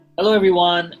Hello,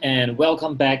 everyone, and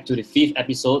welcome back to the fifth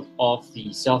episode of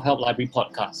the Self-Help Library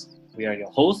podcast. We are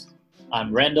your hosts.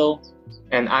 I'm Randall.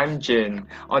 And I'm Jin.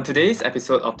 On today's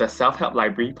episode of the Self-Help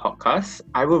Library podcast,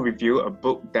 I will review a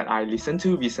book that I listened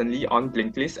to recently on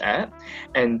Blinklist app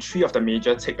and 3 of the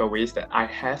major takeaways that I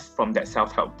have from that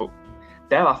self-help book.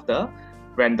 Thereafter,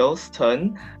 Randall's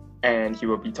turn, and he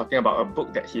will be talking about a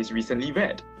book that he's recently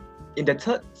read. In the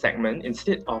third segment,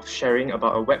 instead of sharing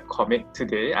about a webcomic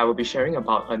today, I will be sharing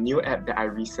about a new app that I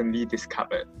recently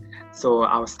discovered. So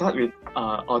I'll start with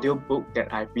an audiobook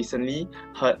that I've recently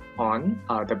heard on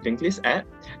the Blinklist app.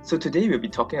 So today we'll be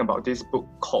talking about this book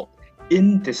called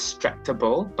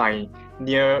Indistractable by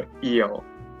Near Eel.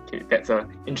 Okay, that's an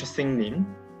interesting name.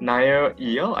 Nair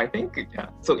Eel, I think. Yeah.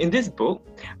 So in this book,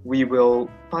 we will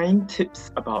find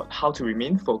tips about how to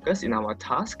remain focused in our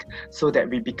task so that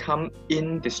we become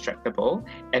indistractable,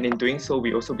 and in doing so,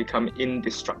 we also become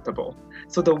indestructible.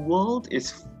 So the world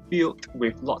is filled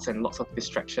with lots and lots of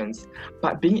distractions,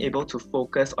 but being able to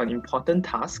focus on important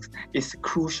tasks is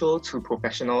crucial to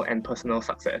professional and personal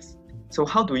success. So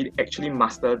how do we actually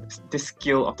master this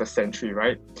skill of the century,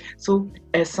 right? So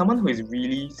as someone who is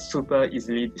really super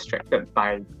easily distracted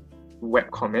by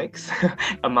webcomics,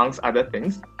 amongst other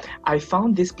things, I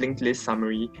found this Blinklist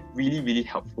summary really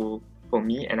helpful for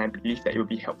me, and I believe that it will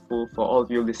be helpful for all of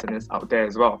you listeners out there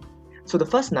as well. So the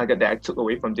first nugget that I took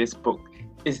away from this book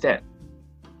is that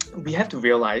we have to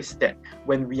realize that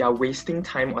when we are wasting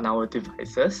time on our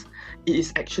devices, it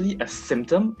is actually a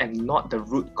symptom and not the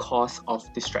root cause of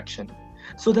distraction.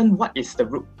 So then what is the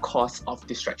root cause of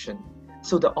distraction?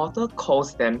 So the author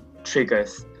calls them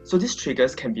triggers. So these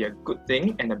triggers can be a good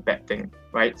thing and a bad thing,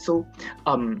 right? So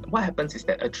what happens is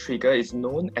that a trigger is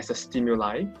known as a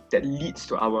stimuli that leads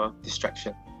to our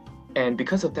distraction. And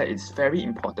because of that, it's very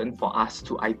important for us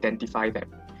to identify them.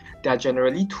 There are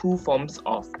generally 2 forms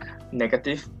of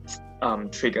negative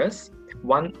triggers.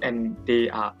 One, and they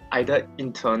are either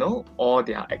internal or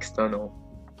they are external.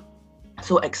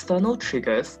 So external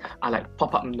triggers are like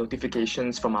pop-up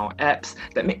notifications from our apps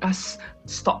that make us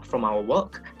stop from our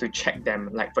work to check them.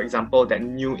 Like for example, that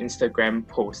new Instagram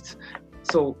post.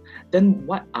 So then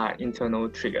what are internal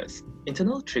triggers?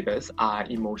 Internal triggers are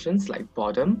emotions like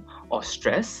boredom or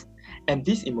stress, and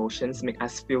these emotions make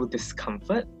us feel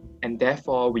discomfort, and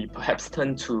therefore we perhaps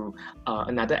turn to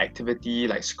another activity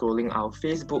like scrolling our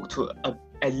Facebook to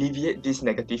alleviate these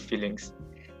negative feelings,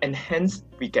 and hence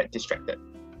we get distracted.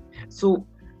 So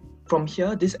from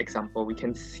here, this example, we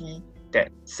can see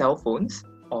that cell phones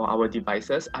or our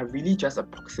devices are really just a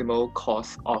proximal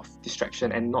cause of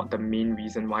distraction and not the main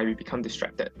reason why we become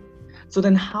distracted. So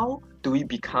then how do we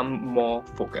become more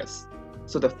focused?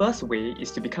 So the first way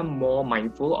is to become more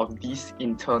mindful of these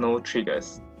internal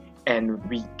triggers, and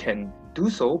we can do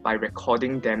so by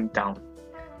recording them down.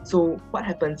 So what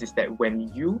happens is that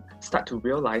when you start to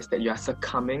realize that you are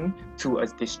succumbing to a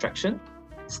distraction,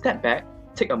 step back,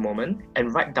 take a moment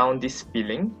and write down this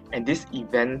feeling and this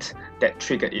event that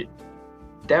triggered it.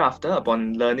 Thereafter,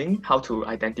 upon learning how to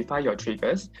identify your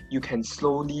triggers, you can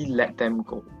slowly let them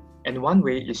go. And one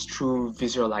way is through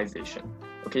visualization.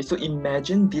 Okay, so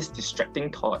imagine these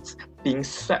distracting thoughts being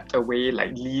swept away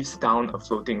like leaves down a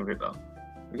floating river.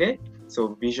 Okay,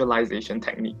 so visualization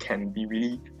technique can be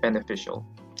really beneficial.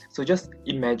 So just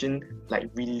imagine like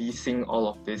releasing all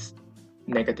of these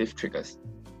negative triggers.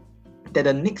 Then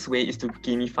the next way is to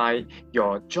gamify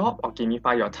your job or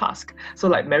gamify your task. So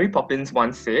like Mary Poppins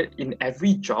once said, in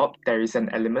every job, there is an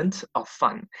element of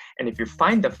fun. And if you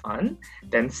find the fun,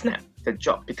 then snap, the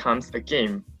job becomes a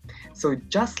game. So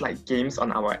just like games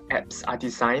on our apps are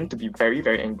designed to be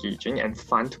very engaging and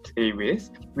fun to play with,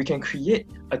 we can create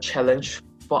a challenge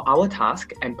for our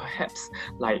task and perhaps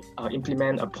like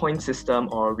implement a point system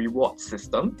or a reward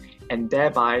system, and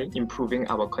thereby improving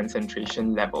our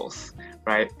concentration levels,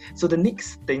 right? So the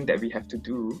next thing that we have to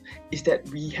do is that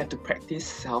we have to practice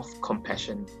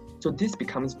self-compassion. So this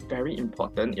becomes very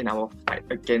important in our fight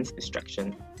against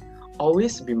distraction.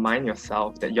 Always remind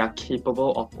yourself that you are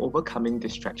capable of overcoming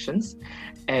distractions,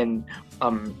 and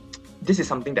this is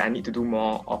something that I need to do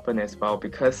more often as well,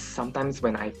 because sometimes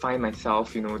when I find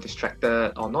myself,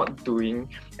 distracted or not doing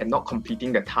and not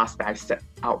completing the task that I set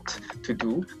out to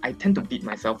do, I tend to beat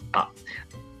myself up,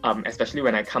 especially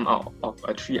when I come out of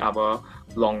a 3-hour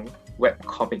long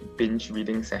webcomic binge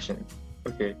reading session.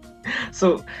 Okay,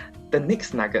 so the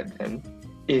next nugget then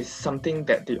is something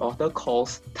that the author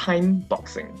calls time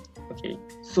boxing. Okay,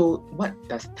 so what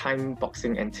does time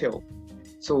boxing entail?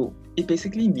 So it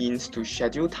basically means to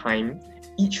schedule time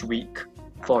each week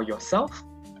for yourself,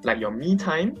 like your me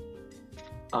time,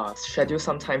 schedule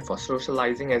some time for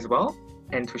socializing as well,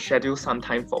 and to schedule some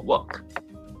time for work.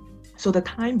 So the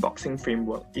time boxing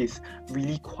framework is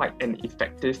really quite an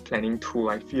effective planning tool,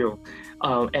 I feel.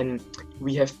 And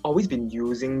we have always been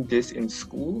using this in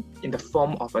school in the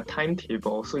form of a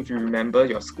timetable. So if you remember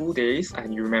your school days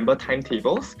and you remember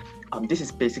timetables, this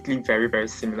is basically very, very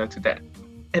similar to that.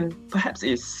 And perhaps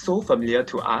it is so familiar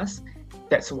to us,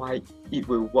 that's why it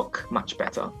will work much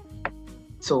better.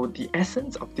 So the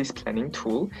essence of this planning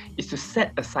tool is to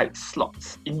set aside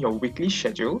slots in your weekly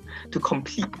schedule to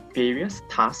complete various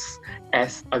tasks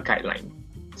as a guideline.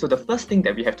 So the first thing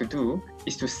that we have to do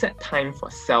is to set time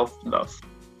for self-love.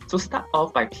 So start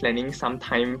off by planning some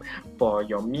time for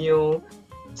your meal,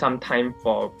 some time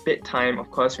for bedtime. Of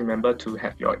course, remember to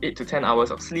have your 8 to 10 hours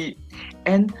of sleep,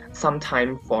 and some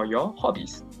time for your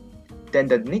hobbies. Then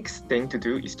the next thing to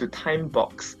do is to time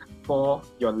box for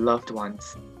your loved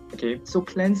ones. Okay, so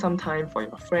plan some time for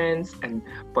your friends and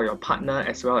for your partner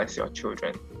as well as your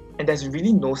children. And there's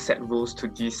really no set rules to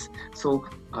this. So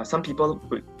some people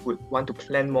would want to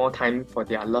plan more time for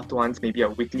their loved ones, maybe a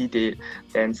weekly date.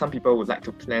 Then some people would like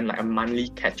to plan like a monthly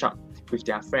catch up with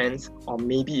their friends, or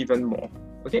maybe even more.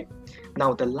 Okay,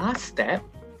 now the last step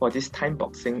for this time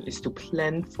boxing is to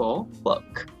plan for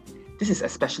work. This is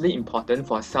especially important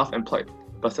for a self-employed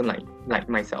person like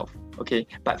myself. Okay,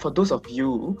 but for those of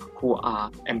you who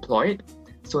are employed,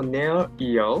 so Neil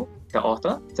Eel, the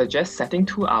author, suggests setting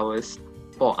 2 hours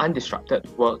for undisrupted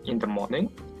work in the morning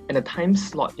and a time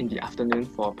slot in the afternoon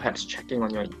for perhaps checking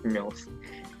on your emails.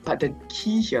 But the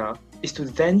key here is to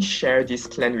then share this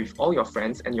plan with all your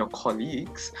friends and your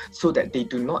colleagues so that they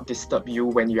do not disturb you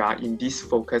when you are in this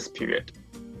focus period.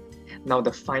 Now,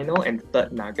 the final and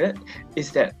third nugget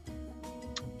is that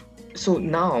so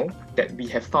now that we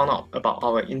have found out about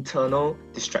our internal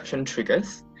distraction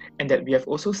triggers and that we have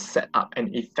also set up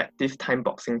an effective time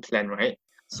boxing plan, right?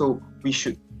 So we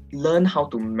should learn how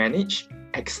to manage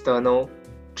external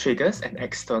triggers and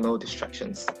external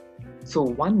distractions. So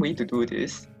one way to do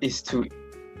this is to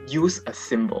use a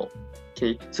symbol.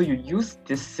 Okay, so you use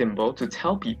this symbol to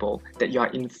tell people that you are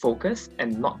in focus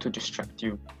and not to distract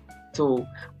you. So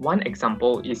one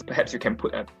example is perhaps you can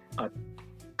put a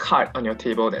card on your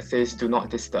table that says do not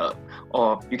disturb,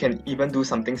 or you can even do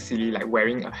something silly like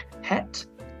wearing a hat.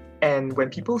 And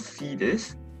when people see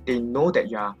this, they know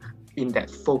that you are in that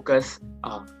focus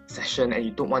session and you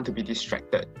don't want to be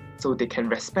distracted. So they can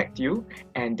respect you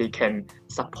and they can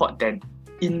support that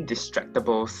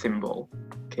Indistractable symbol.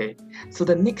 Okay, so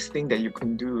the next thing that you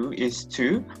can do is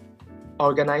to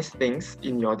organize things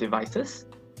in your devices.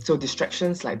 So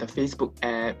distractions like the Facebook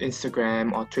app,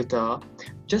 Instagram, or Twitter,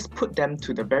 just put them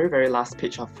to the very, very last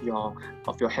page of your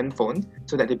handphone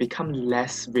so that they become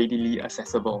less readily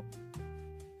accessible.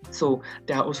 So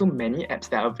there are also many apps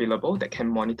that are available that can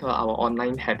monitor our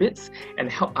online habits and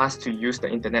help us to use the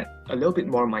internet a little bit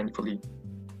more mindfully.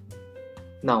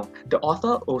 Now, the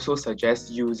author also suggests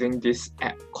using this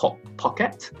app called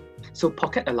Pocket. So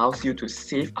Pocket allows you to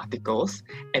save articles,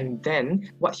 and then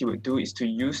what he would do is to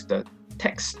use the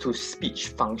text-to-speech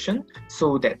function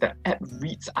so that the app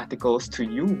reads articles to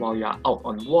you while you're out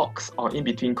on walks or in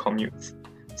between commutes.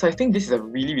 So I think this is a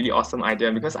really, really awesome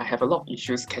idea because I have a lot of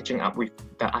issues catching up with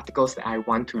the articles that I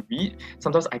want to read.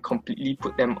 Sometimes I completely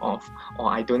put them off,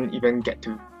 or I don't even get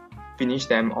to finish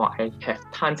them, or I have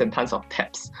tons and tons of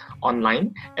tabs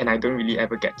online and I don't really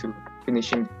ever get to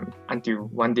finishing them until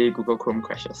one day Google Chrome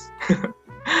crashes.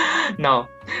 Now,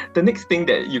 the next thing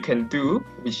that you can do,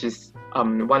 which is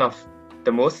one of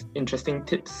the most interesting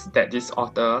tips that this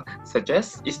author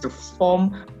suggests, is to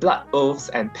form blood oaths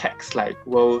and pacts like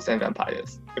wolves and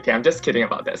vampires. Okay, I'm just kidding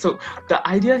about that. So the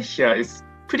idea here is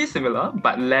pretty similar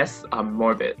but less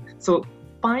morbid. So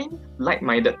find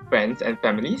like-minded friends and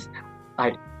families,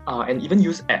 and even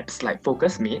use apps like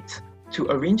FocusMate to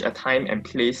arrange a time and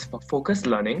place for focused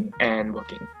learning and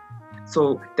working.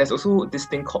 So there's also this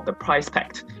thing called the prize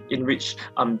pact, in which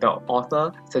the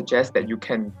author suggests that you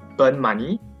can burn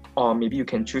money, or maybe you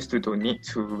can choose to donate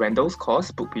to Randall's cause,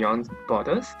 Book Beyond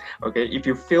Borders, okay, if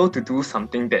you fail to do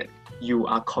something that you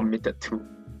are committed to.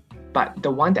 But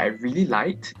the one that I really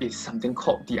liked is something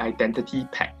called the Identity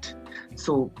Pact.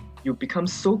 So you become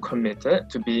so committed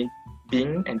to being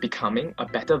and becoming a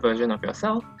better version of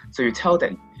yourself. So you tell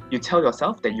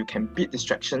yourself that you can beat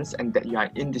distractions and that you are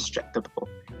indistractable,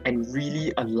 and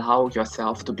really allow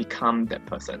yourself to become that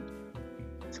person.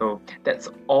 So that's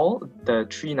all the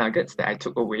 3 nuggets that I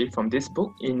took away from this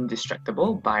book,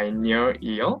 Indistractable by Neil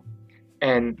Eel.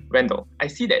 And Randall, I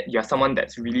see that you're someone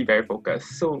that's really very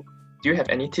focused. So do you have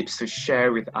any tips to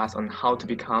share with us on how to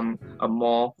become a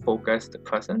more focused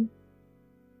person?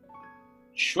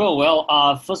 Sure.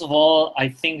 Well, first of all, I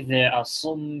think there are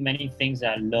so many things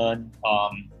that I learned,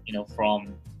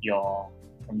 from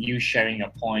from you sharing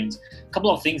your points. A couple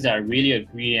of things that I really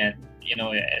agree, and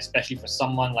especially for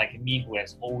someone like me who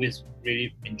has always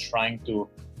really been trying to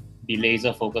be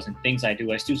laser focused in things I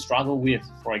do, I still struggle with.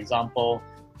 For example,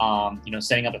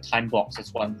 setting up a time box.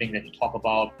 That's one thing that you talk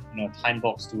about. Time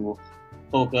box to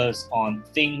focus on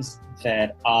things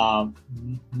that are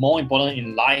more important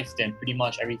in life than pretty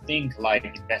much everything, like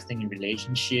investing in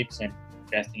relationships and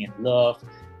investing in love,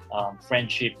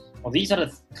 friendship. Well, these are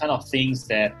the kind of things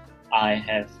that I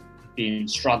have been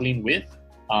struggling with.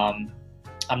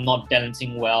 I'm not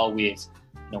balancing well with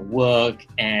work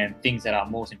and things that are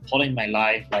most important in my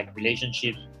life, like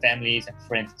relationships, families, and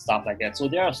friends, and stuff like that. So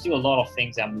there are still a lot of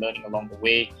things that I'm learning along the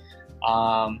way.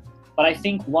 But I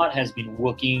think what has been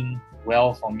working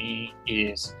well for me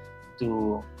is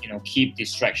to keep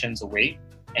distractions away.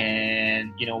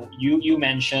 And you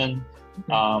mentioned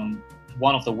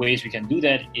one of the ways we can do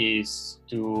that is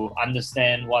to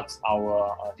understand what's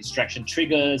our distraction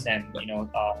triggers, and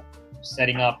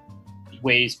setting up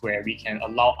ways where we can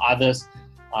allow others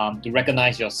to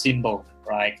recognize your symbol,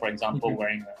 right? For example,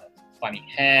 wearing a funny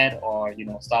hat or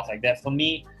stuff like that. For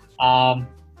me, I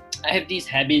have this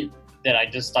habit that I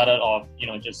just started off,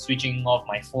 just switching off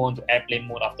my phone to airplane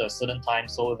mode after a certain time,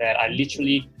 so that I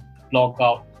literally block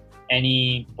out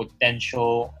any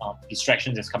potential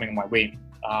distractions that's coming my way.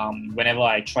 Whenever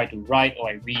I try to write or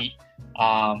I read,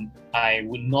 I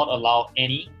would not allow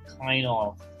any kind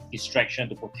of distraction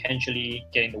to potentially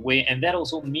get in the way. And that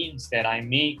also means that I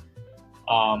may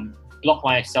block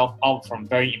myself out from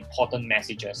very important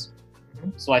messages.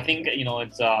 So I think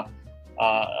it's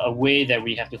a way that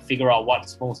we have to figure out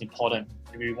what's most important.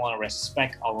 Do we want to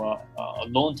respect our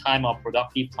alone time, our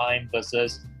productive time,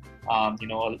 versus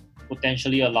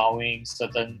potentially allowing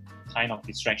certain kind of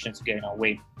distractions to get in our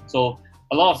way? So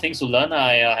a lot of things to learn.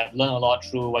 I have learned a lot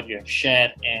through what you have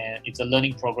shared, and it's a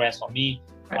learning progress for me.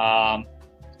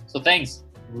 So thanks.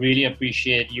 Really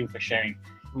appreciate you for sharing.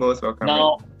 Most welcome.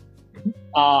 Now,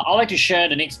 I'd like to share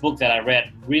the next book that I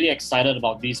read. Really excited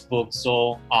about this book.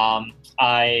 So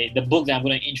the book that I'm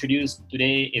going to introduce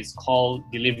today is called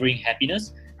Delivering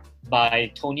Happiness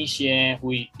by Tony Hsieh,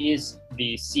 who is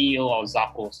the CEO of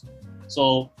Zappos.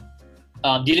 So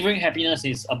Delivering Happiness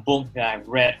is a book that I've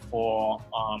read for,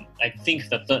 I think,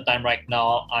 the third time right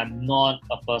now. I'm not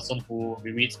a person who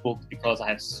reads books because I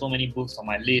have so many books on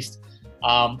my list.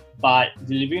 But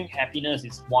Delivering Happiness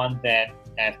is one that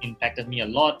have impacted me a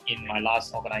lot in my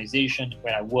last organization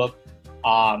where I work.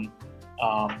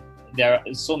 There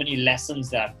are so many lessons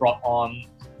that I've brought on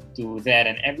to that,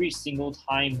 and every single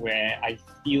time where I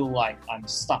feel like I'm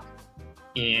stuck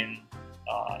in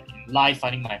life,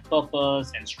 finding my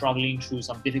purpose and struggling through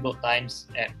some difficult times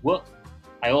at work,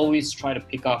 I always try to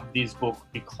pick up this book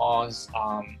because,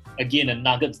 again, the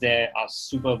nuggets there are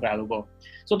super valuable.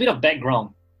 So a bit of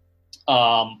background.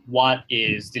 What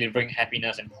is Delivering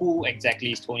Happiness and who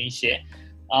exactly is Tony Hsieh?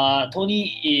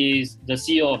 Tony is the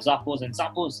CEO of Zappos, and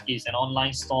Zappos is an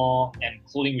online store and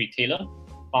clothing retailer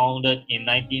founded in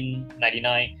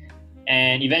 1999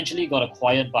 and eventually got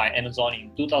acquired by Amazon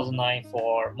in 2009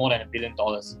 for more than $1 billion.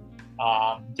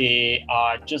 They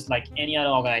are just like any other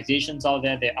organizations out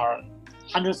there. There are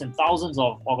hundreds and thousands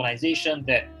of organizations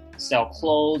that sell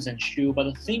clothes and shoes, but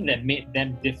the thing that made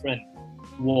them different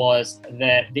was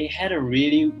that they had a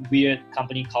really weird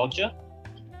company culture,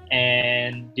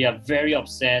 and they are very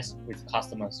obsessed with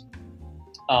customers.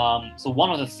 So one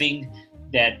of the things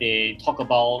that they talk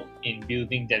about in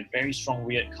building that very strong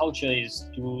weird culture is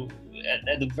to,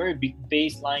 at the very big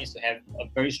baseline, is to have a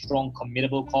very strong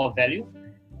committable core value.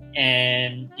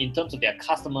 And in terms of their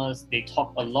customers, they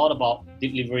talk a lot about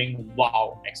delivering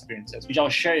wow experiences, which I'll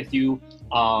share with you.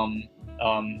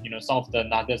 Some of the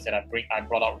nuggets that I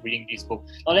brought out reading this book.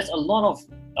 Now, there's a lot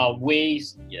of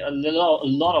ways, a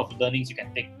lot of learnings you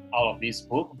can take out of this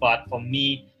book. But for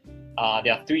me,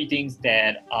 there are three things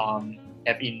that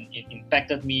have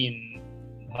impacted me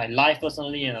in my life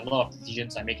personally, and a lot of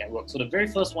decisions I make at work. So the very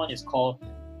first one is called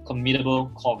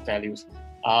committable core values.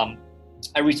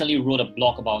 I recently wrote a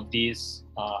blog about this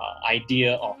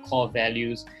idea of core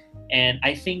values. And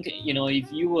I think,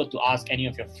 if you were to ask any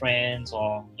of your friends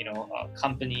or,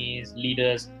 companies,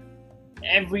 leaders,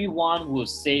 everyone will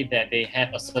say that they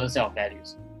have a certain set of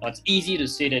values. Now, it's easy to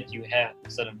say that you have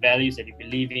certain values that you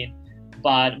believe in,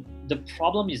 but the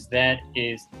problem is that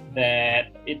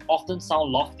it often sounds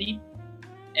lofty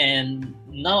and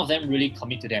none of them really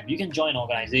commit to them. You can join an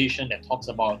organization that talks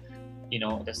about,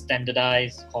 the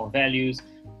standardized core values,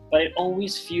 but it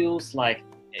always feels like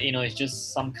it's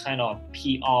just some kind of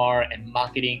PR and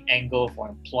marketing angle for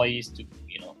employees to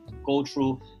go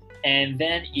through, and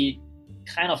then it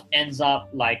kind of ends up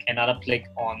like another plaque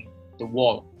on the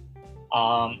wall.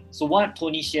 So what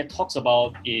Tony here talks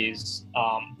about is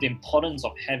the importance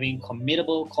of having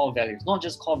committable core values, not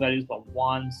just core values, but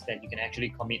ones that you can actually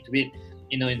commit to it.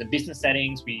 In the business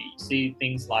settings, we see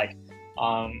things like,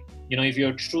 if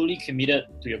you're truly committed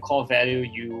to your core value,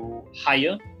 you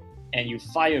hire and you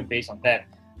fire based on that.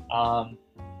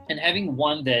 And having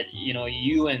one that,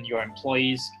 you and your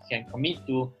employees can commit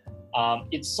to,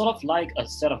 it's sort of like a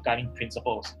set of guiding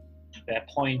principles that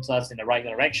points us in the right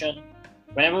direction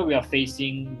whenever we are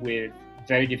facing with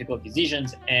very difficult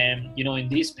decisions. And, in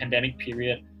this pandemic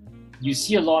period, you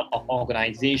see a lot of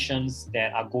organizations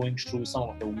that are going through some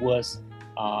of the worst,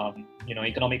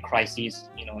 economic crises,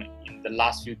 in the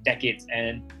last few decades.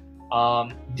 And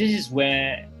this is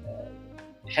where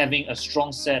having a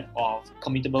strong set of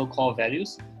committable core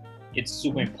values, it's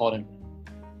super important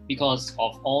because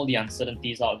of all the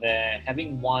uncertainties out there.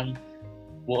 Having one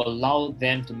will allow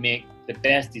them to make the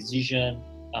best decision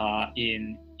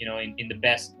in the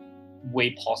best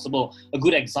way possible. A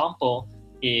good example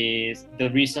is the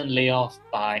recent layoff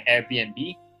by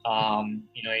Airbnb.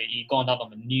 It gone out on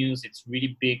the news. It's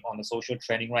really big on the social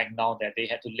trending right now that they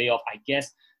had to lay off, I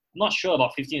guess, I'm not sure,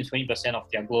 about 15 to 20% of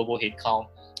their global headcount.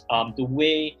 The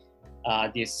way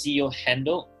their CEO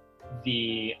handled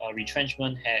the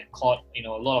retrenchment had caught a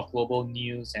lot of global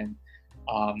news and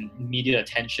media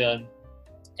attention.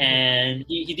 And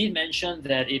he did mention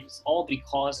that it's all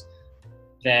because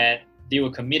that they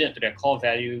were committed to their core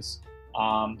values.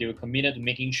 They were committed to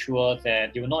making sure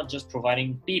that they were not just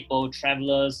providing people,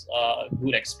 travelers, a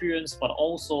good experience, but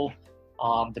also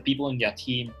the people in their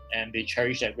team, and they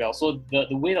cherish that well. So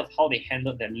the way of how they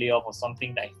handled that layoff was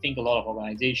something that I think a lot of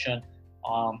organizations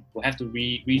will have to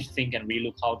rethink and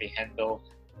relook how they handle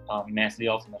mass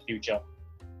layoffs in the future.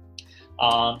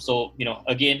 So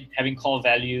again, having core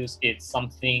values, it's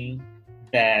something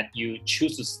that you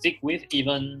choose to stick with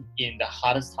even in the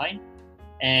hardest time.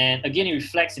 And again, it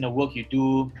reflects in the work you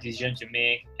do, decisions you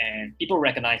make, and people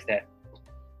recognize that.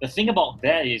 The thing about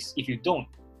that is, if you don't,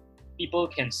 people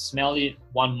can smell it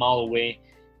 1 mile away.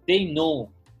 They know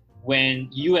when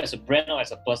you as a brand or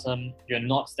as a person, you're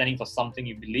not standing for something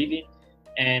you believe in.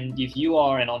 And if you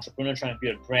are an entrepreneur trying to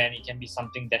build a brand, it can be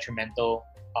something detrimental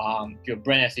to your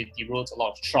brand as it erodes a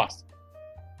lot of trust.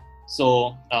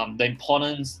 So the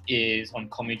importance is on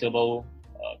committable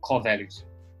core values.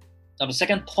 Now, the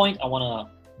second point I want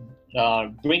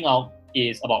to bring out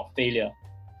is about failure.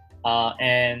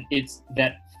 And it's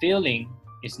that failing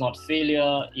is not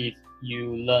failure if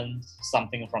you learn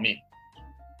something from it.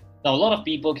 Now, a lot of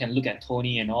people can look at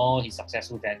Tony and all his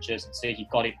successful ventures and say he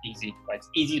got it easy. But it's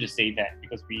easy to say that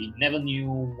because we never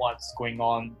knew what's going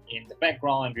on in the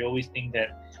background, and we always think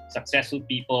that successful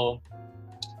people,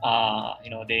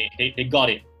 they got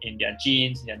it in their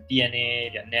genes, in their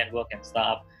DNA, their network and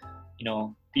stuff.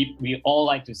 We all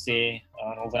like to say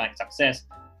overnight success,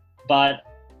 but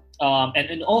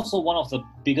and also one of the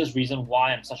biggest reasons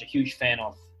why I'm such a huge fan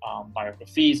of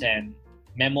biographies and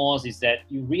memoirs is that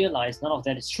you realize none of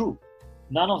that is true.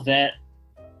 None of that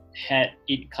had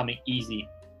it coming easy.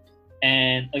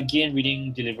 And again,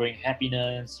 reading Delivering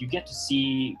Happiness, you get to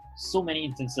see so many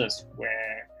instances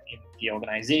where in the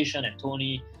organization and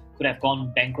Tony could have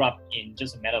gone bankrupt in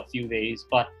just a matter of few days.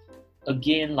 But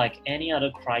again, like any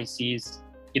other crisis,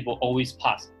 it will always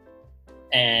pass.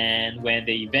 And when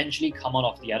they eventually come out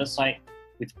of the other side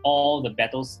with all the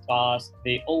battle scars,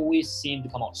 they always seem to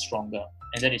come out stronger.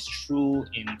 And that is true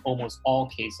in almost all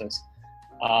cases.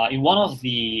 In one of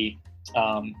the,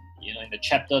 in the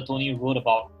chapter, Tony wrote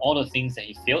about all the things that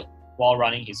he failed while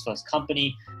running his first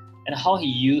company and how he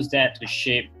used that to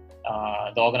shape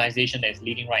the organization that is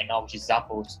leading right now, which is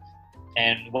Zappos.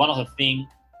 And one of the things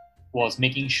was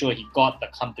making sure he got the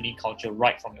company culture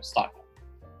right from the start.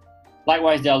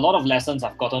 Likewise, there are a lot of lessons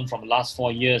I've gotten from the last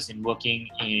 4 years in working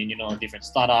in different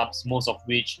startups, most of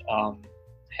which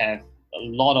have a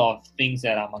lot of things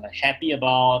that I'm unhappy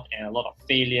about and a lot of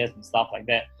failures and stuff like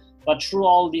that. But through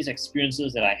all these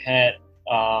experiences that I had,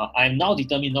 I'm now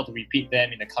determined not to repeat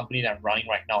them in the company that I'm running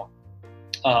right now.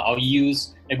 I'll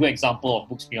use a good example of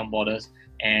Books Beyond Borders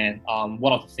and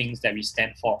one of the things that we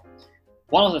stand for.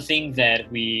 One of the things that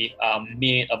we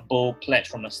made a bold pledge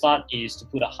from the start is to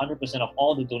put 100% of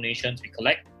all the donations we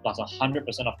collect plus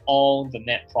 100% of all the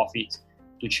net profits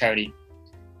to charity.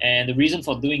 And the reason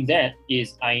for doing that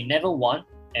is I never want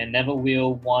and never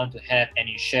will want to have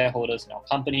any shareholders in our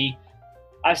company.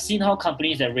 I've seen how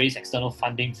companies that raise external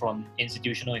funding from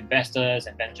institutional investors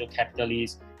and venture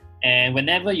capitalists, and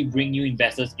whenever you bring new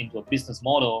investors into a business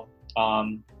model,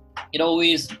 it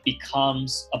always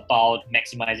becomes about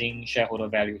maximizing shareholder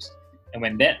values. And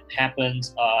when that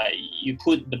happens, you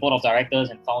put the board of directors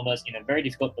and founders in a very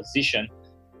difficult position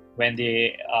when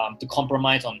they to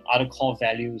compromise on other core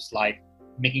values like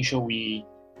making sure we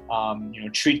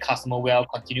treat customer well,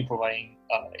 continue providing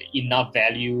enough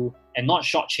value, and not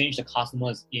shortchange the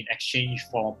customers in exchange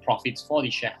for profits for the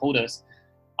shareholders.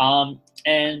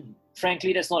 And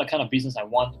frankly, that's not the kind of business I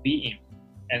want to be in.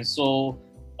 And so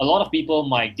a lot of people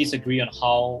might disagree on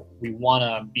how we want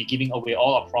to be giving away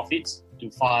all our profits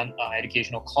to fund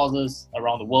educational causes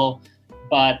around the world.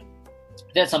 But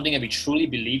that's something that we truly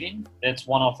believe in. That's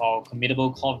one of our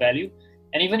committable core value.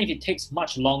 And even if it takes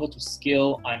much longer to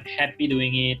scale, I'm happy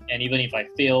doing it. And even if I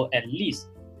fail, at least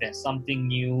there's something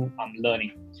new I'm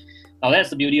learning. Now that's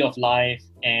the beauty of life.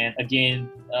 And again,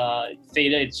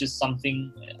 failure, it's just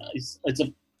something,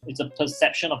 it's a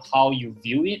perception of how you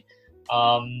view it.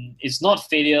 It's not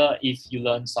failure if you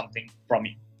learn something from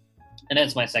it. And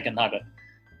that's my second nugget.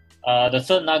 The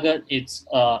third nugget, it's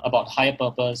about higher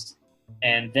purpose.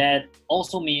 And that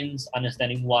also means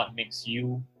understanding what makes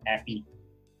you happy.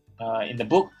 In the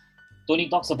book, Tony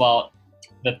talks about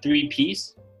the 3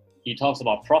 Ps. He talks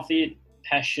about profit,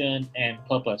 passion, and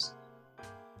purpose.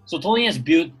 So Tony has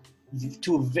built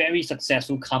 2 very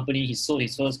successful companies. He sold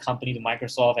his first company to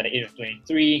Microsoft at the age of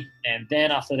 23, and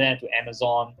then after that to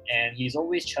Amazon. And he's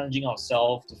always challenging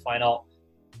ourselves to find out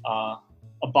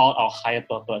about our higher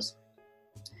purpose.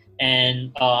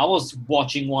 And I was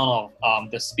watching one of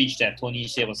the speech that Tony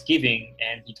Hsieh was giving,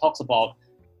 and he talks about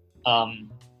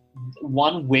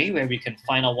one way where we can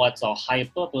find out what's our higher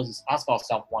purpose is ask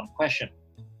ourselves one question.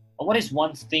 What is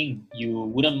one thing you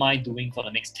wouldn't mind doing for the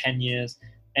next 10 years?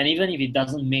 And even if it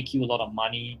doesn't make you a lot of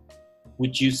money,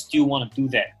 would you still want to do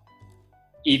that?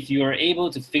 If you're able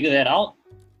to figure that out,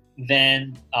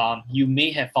 then you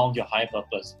may have found your higher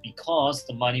purpose because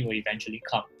the money will eventually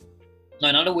come. Now,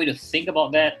 another way to think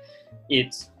about that,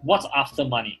 it's what's after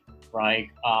money, right?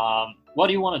 What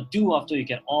do you want to do after you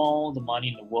get all the money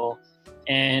in the world?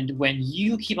 And when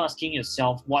you keep asking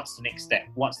yourself, what's the next step?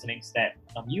 What's the next step?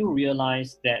 You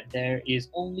realize that there is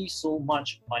only so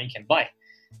much money can buy.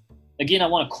 Again, I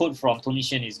want to quote from Tony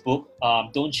Hsieh in his book,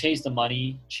 don't chase the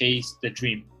money, chase the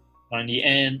dream. Now, in the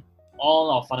end,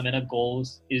 all our fundamental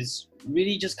goals is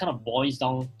really just kind of boils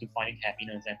down to finding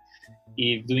happiness. And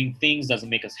if doing things doesn't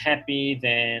make us happy,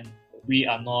 then we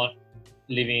are not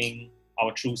living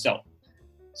our true self.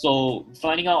 So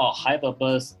finding out our higher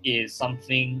purpose is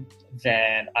something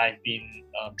that I've been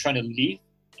trying to live.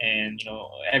 And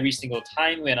every single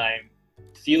time when I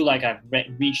feel like I've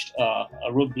reached a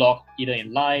roadblock, either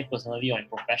in life, personally, or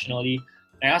professionally,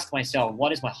 I ask myself,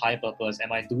 what is my higher purpose?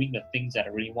 Am I doing the things that I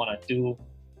really want to do?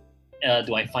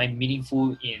 Do I find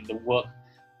meaningful in the work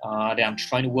that I'm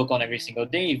trying to work on every single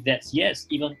day? If that's yes,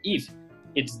 even if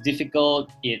it's difficult,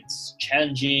 it's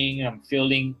challenging, I'm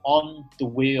failing on the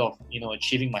way of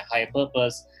achieving my higher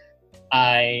purpose,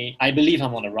 I believe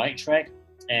I'm on the right track.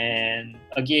 And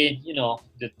again,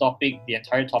 the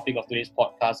entire topic of today's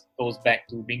podcast goes back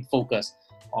to being focused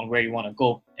on where you want to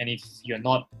go. And if you're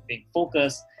not being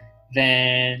focused,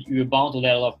 then you're bound to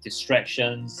let a lot of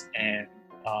distractions and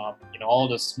all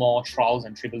the small trials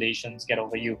and tribulations get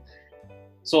over you.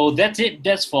 So that's it.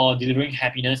 That's for Delivering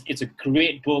Happiness. It's a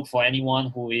great book for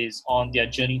anyone who is on their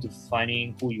journey to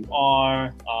finding who you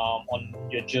are, on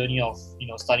your journey of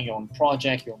starting your own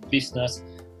project, your own business,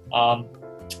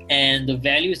 and the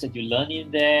values that you learn in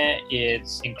there,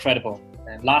 it's incredible.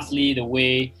 And lastly, the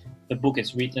way the book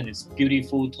is written is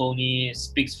beautiful. Tony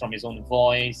speaks from his own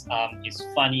voice. It's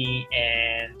funny,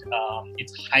 and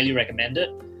it's highly recommended.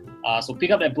 So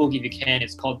pick up that book if you can.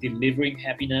 It's called Delivering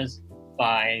Happiness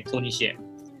by Tony Hsieh.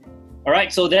 All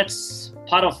right, so that's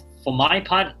for my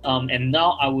part. And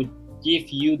now I would give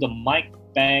you the mic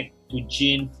back to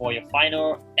Jin for your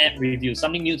final app review.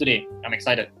 Something new today. I'm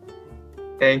excited.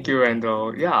 Thank you,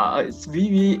 Randall. Yeah, it's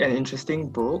really an interesting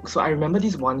book. So I remember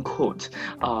this one quote.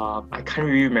 I can't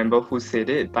really remember who said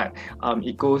it, but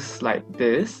it goes like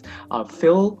this: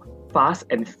 fail fast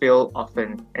and fail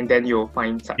often, and then you'll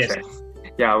find success. Yes.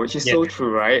 Yeah, which is so true,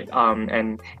 right?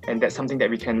 And that's something that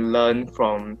we can learn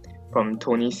from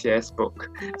Tony Hsieh's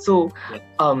book. So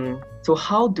so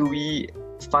how do we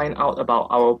find out about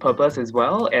our purpose as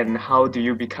well, and how do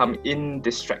you become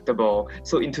indistractable?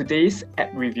 So in today's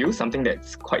app review, something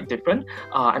that's quite different,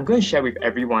 I'm going to share with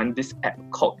everyone this app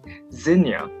called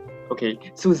Zinnia. Okay,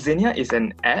 so Zinnia is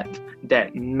an app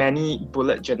that many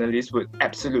bullet journalists would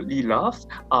absolutely love.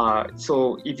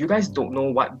 So if you guys don't know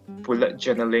what bullet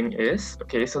journaling is,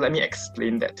 okay, so let me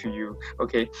explain that to you.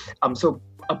 Okay, so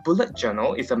a bullet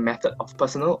journal is a method of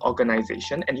personal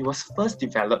organization, and it was first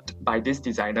developed by this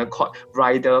designer called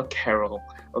Ryder Carroll.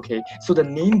 Okay, so the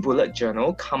name bullet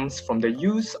journal comes from the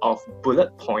use of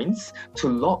bullet points to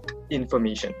log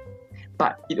information.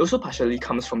 but it also partially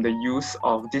comes from the use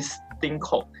of this thing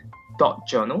called dot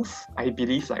journals. I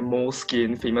believe like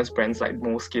Moleskine, famous brands like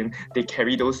Moleskine, they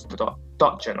carry those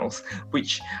dot journals,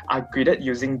 which are graded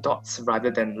using dots rather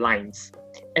than lines.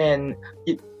 And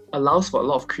it allows for a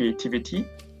lot of creativity,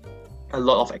 a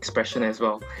lot of expression as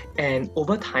well. And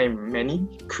over time, many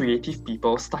creative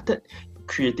people started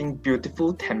creating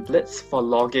beautiful templates for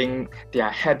logging their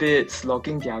habits,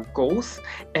 logging their goals,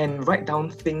 and write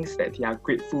down things that they are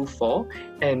grateful for,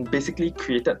 and basically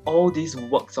created all these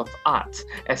works of art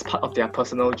as part of their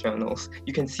personal journals.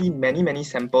 You can see many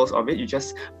samples of it. You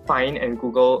just find and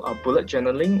Google bullet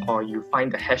journaling, or you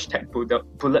find the hashtag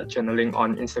bullet journaling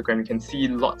on Instagram. You can see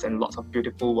lots and lots of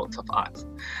beautiful works of art.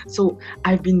 So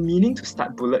I've been meaning to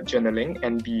start bullet journaling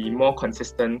and be more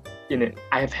consistent in it.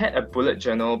 I have had a bullet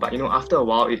journal, but after a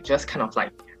while it just kind of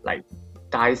like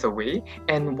dies away.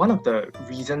 And one of the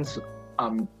reasons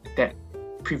that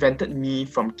prevented me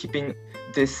from keeping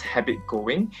this habit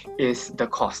going is the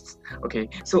costs. Okay,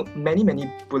 so many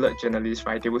bullet journalists,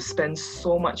 right, they will spend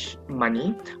so much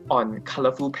money on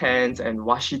colorful pens and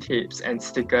washi tapes and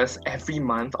stickers every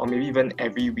month, or maybe even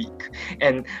every week.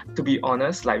 And to be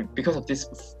honest, like, because of this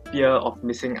fear of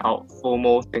missing out,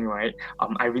 FOMO thing, right,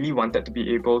 I really wanted to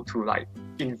be able to like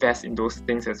invest in those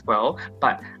things as well,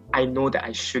 but I know that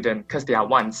I shouldn't, because they are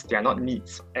wants, they are not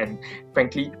needs. And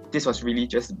frankly, this was really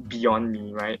just beyond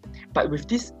me, right? But with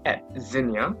this app,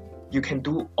 Zinnia, you can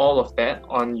do all of that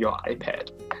on your iPad.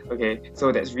 Okay,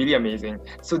 so that's really amazing.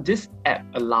 So this app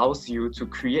allows you to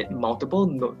create multiple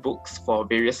notebooks for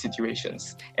various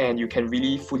situations, and you can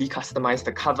really fully customize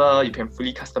the cover, you can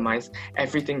fully customize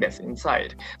everything that's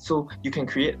inside. So you can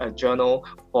create a journal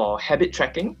for habit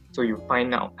tracking. So you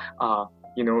find out,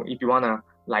 if you want to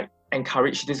like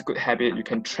encourage this good habit, you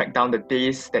can track down the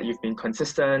days that you've been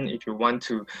consistent. If you want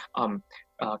to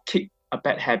kick a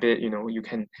bad habit, you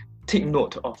can take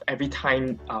note of every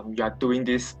time you are doing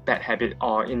this bad habit.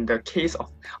 Or in the case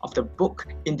of the book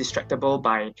Indistractable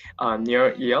by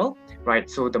Near El, right?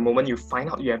 So the moment you find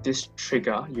out you have this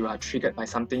trigger, you are triggered by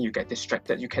something, you get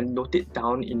distracted, you can note it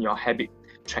down in your habit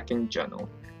tracking journal,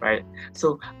 right?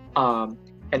 So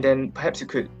and then perhaps you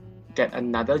could get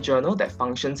another journal that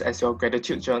functions as your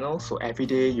gratitude journal. So every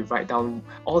day you write down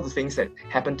all the things that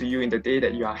happen to you in the day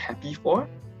that you are happy for.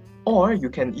 Or you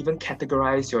can even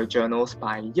categorize your journals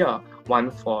by year. One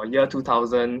for year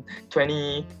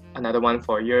 2020, another one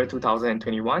for year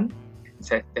 2021.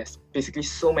 So there's basically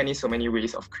so many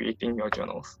ways of creating your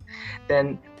journals.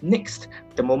 Then next,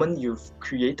 the moment you've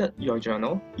created your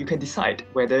journal, you can decide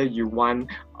whether you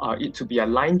want it to be a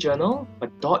line journal, a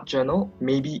dot journal,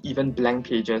 maybe even blank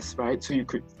pages, right? So you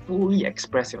could fully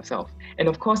express yourself. And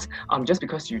of course, just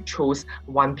because you chose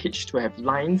one page to have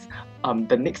lines,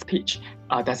 the next page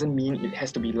doesn't mean it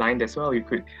has to be lined as well. You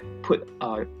could put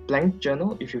a blank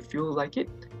journal if you feel like it.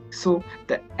 So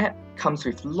the app comes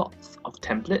with lots of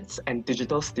templates and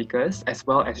digital stickers, as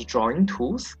well as drawing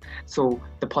tools. So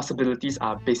the possibilities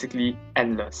are basically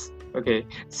endless. Okay,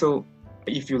 so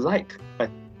if you like,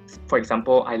 for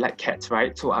example, I like cats,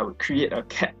 right? So I would create a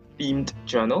cat-themed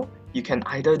journal. You can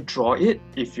either draw it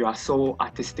if you are so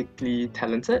artistically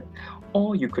talented,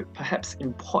 or you could perhaps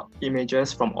import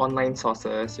images from online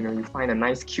sources. You find a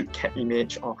nice cute cat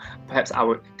image, or perhaps I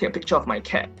would take a picture of my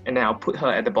cat and then I'll put her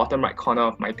at the bottom right corner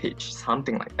of my page,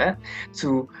 something like that,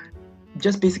 to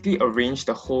just basically arrange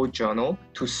the whole journal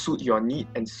to suit your need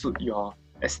and suit your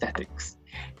aesthetics.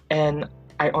 And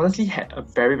I honestly had a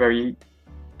very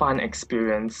fun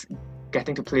experience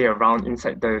getting to play around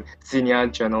inside the Zinnia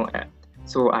journal app.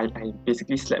 So I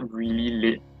basically slept really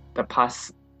late the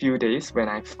past few days when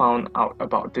I found out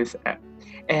about this app.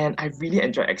 And I really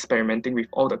enjoyed experimenting with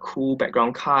all the cool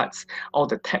background cards, all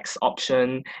the text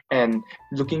option, and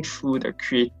looking through the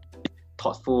creative,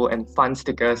 thoughtful and fun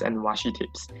stickers and washi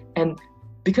tapes. And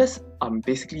because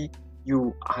basically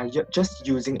you are just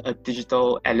using a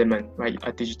digital element, right,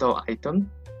 a digital item,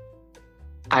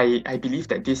 I believe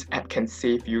that this app can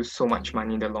save you so much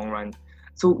money in the long run.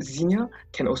 So Zinnia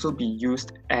can also be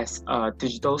used as a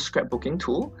digital scrapbooking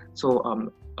tool. So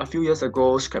a few years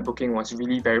ago, scrapbooking was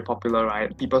really very popular,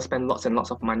 right? People spend lots and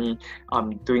lots of money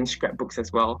doing scrapbooks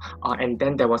as well. And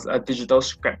then there was a digital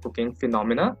scrapbooking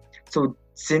phenomena. So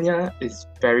Zinnia is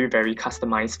very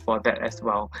customized for that as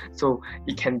well. So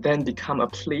it can then become a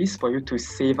place for you to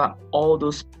save up all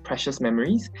those precious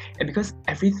memories. And because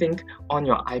everything on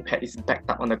your iPad is backed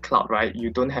up on the cloud, right? You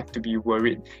don't have to be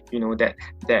worried, that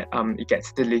it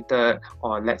gets deleted,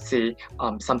 or let's say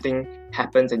something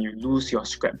happens and you lose your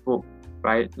scrapbook,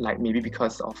 right? Like maybe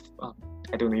because of,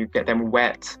 you get them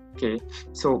wet, okay?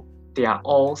 So they are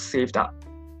all saved up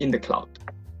in the cloud.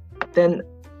 Then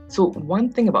So one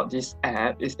thing about this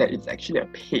app is that it's actually a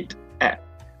paid app,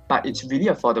 but it's really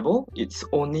affordable. It's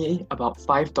only about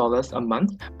 $5 a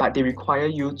month, but they require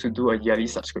you to do a yearly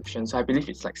subscription. So I believe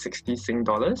it's like 60 Sing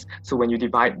dollars. So when you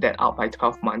divide that out by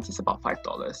 12 months, it's about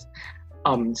 $5.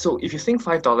 So if you think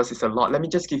 $5 is a lot, let me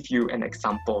just give you an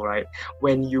example, right?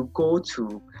 When you go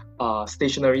to a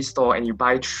stationery store and you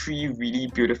buy 3 really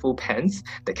beautiful pens,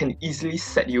 that can easily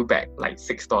set you back like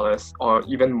 $6 or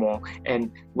even more.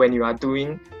 And when you are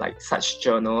doing like such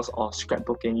journals or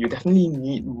scrapbooking, you definitely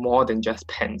need more than just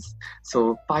pens.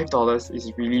 So $5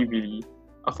 is really, really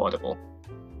affordable.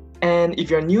 And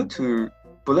if you're new to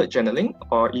bullet journaling,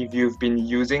 or if you've been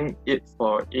using it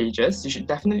for ages, you should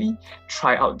definitely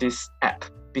try out this app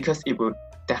because it will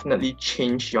definitely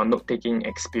change your note-taking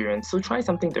experience. So try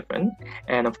something different.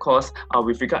 And of course,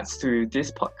 with regards to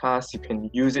this podcast, you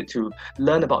can use it to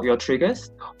learn about your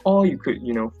triggers, or you could,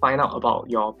 find out about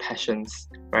your passions,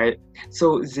 right?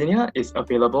 So Zinnia is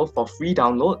available for free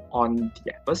download on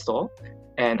the Apple Store,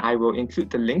 and I will include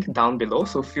the link down below,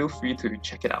 so feel free to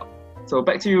check it out. So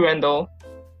back to you, Randall.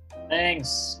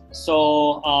 Thanks.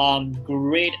 So,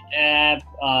 great app.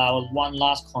 One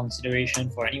last consideration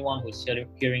for anyone who's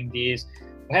hearing this,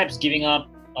 perhaps giving up,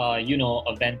 a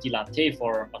venti latte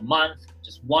for a month,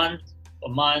 just one a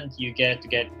month, you get to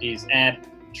get this app.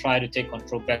 Try to take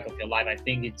control back of your life. I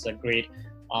think it's a great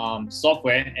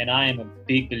software, and I am a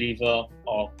big believer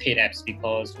of paid apps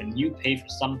because when you pay for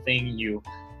something, you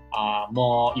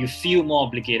feel more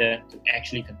obligated to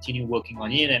actually continue working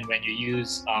on it. And when you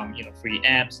use free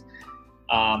apps,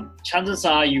 chances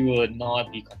are you would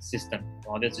not be consistent.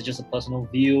 That's just a personal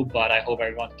view, but I hope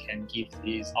everyone can give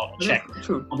this out a check.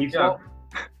 True.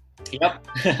 Yep.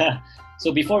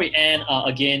 So before we end,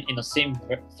 again, in the same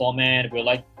format, we'd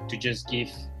like to just give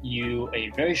you a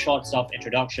very short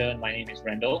self-introduction. My name is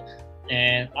Randall,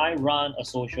 and I run a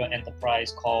social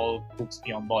enterprise called Books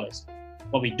Beyond Borders.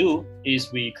 What we do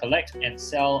is we collect and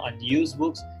sell unused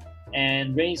books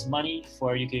and raise money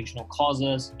for educational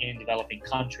causes in developing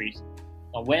countries.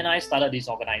 Now, when I started this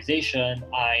organization,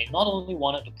 I not only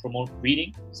wanted to promote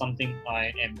reading, something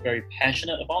I am very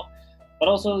passionate about, but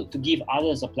also to give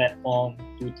others a platform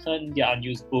to turn their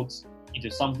unused books into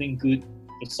something good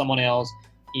for someone else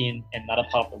in another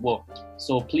part of the world.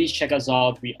 So please check us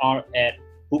out. We are at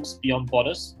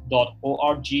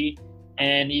booksbeyondborders.org.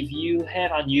 And if you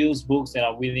have unused books that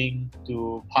are willing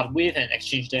to part with and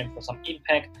exchange them for some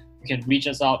impact, you can reach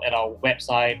us out at our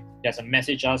website. There's a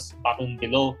message us button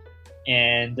below.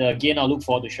 And again, I'll look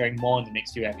forward to sharing more in the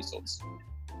next few episodes.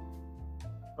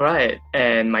 Right,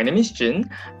 and my name is Jin.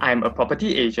 I'm a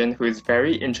property agent who is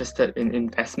very interested in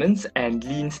investments and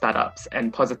lean startups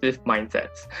and positive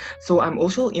mindsets. So I'm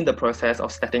also in the process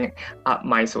of setting up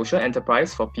my social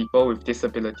enterprise for people with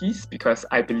disabilities because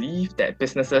I believe that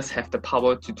businesses have the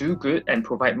power to do good and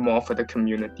provide more for the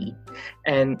community.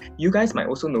 And you guys might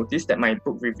also notice that my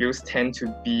book reviews tend to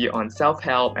be on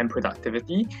self-help and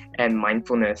productivity and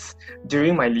mindfulness.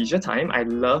 During my leisure time, I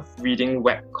love reading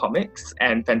web comics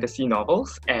and fantasy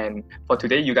novels. And for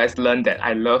today, you guys learned that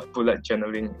I love bullet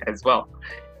journaling as well.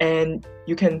 And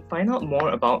you can find out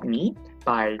more about me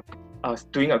by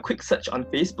doing a quick search on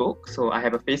Facebook. So I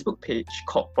have a Facebook page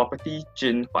called Property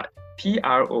Jin Huat,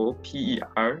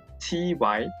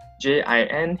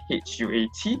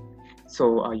 PROPERTYJINHUAT.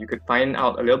 So you could find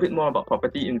out a little bit more about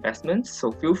property investments.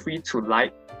 So feel free to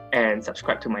like and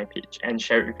subscribe to my page and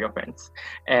share it with your friends.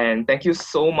 And thank you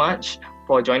so much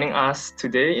for joining us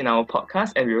today in our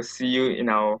podcast, and we'll see you in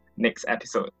our next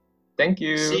episode. Thank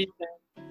you. See you.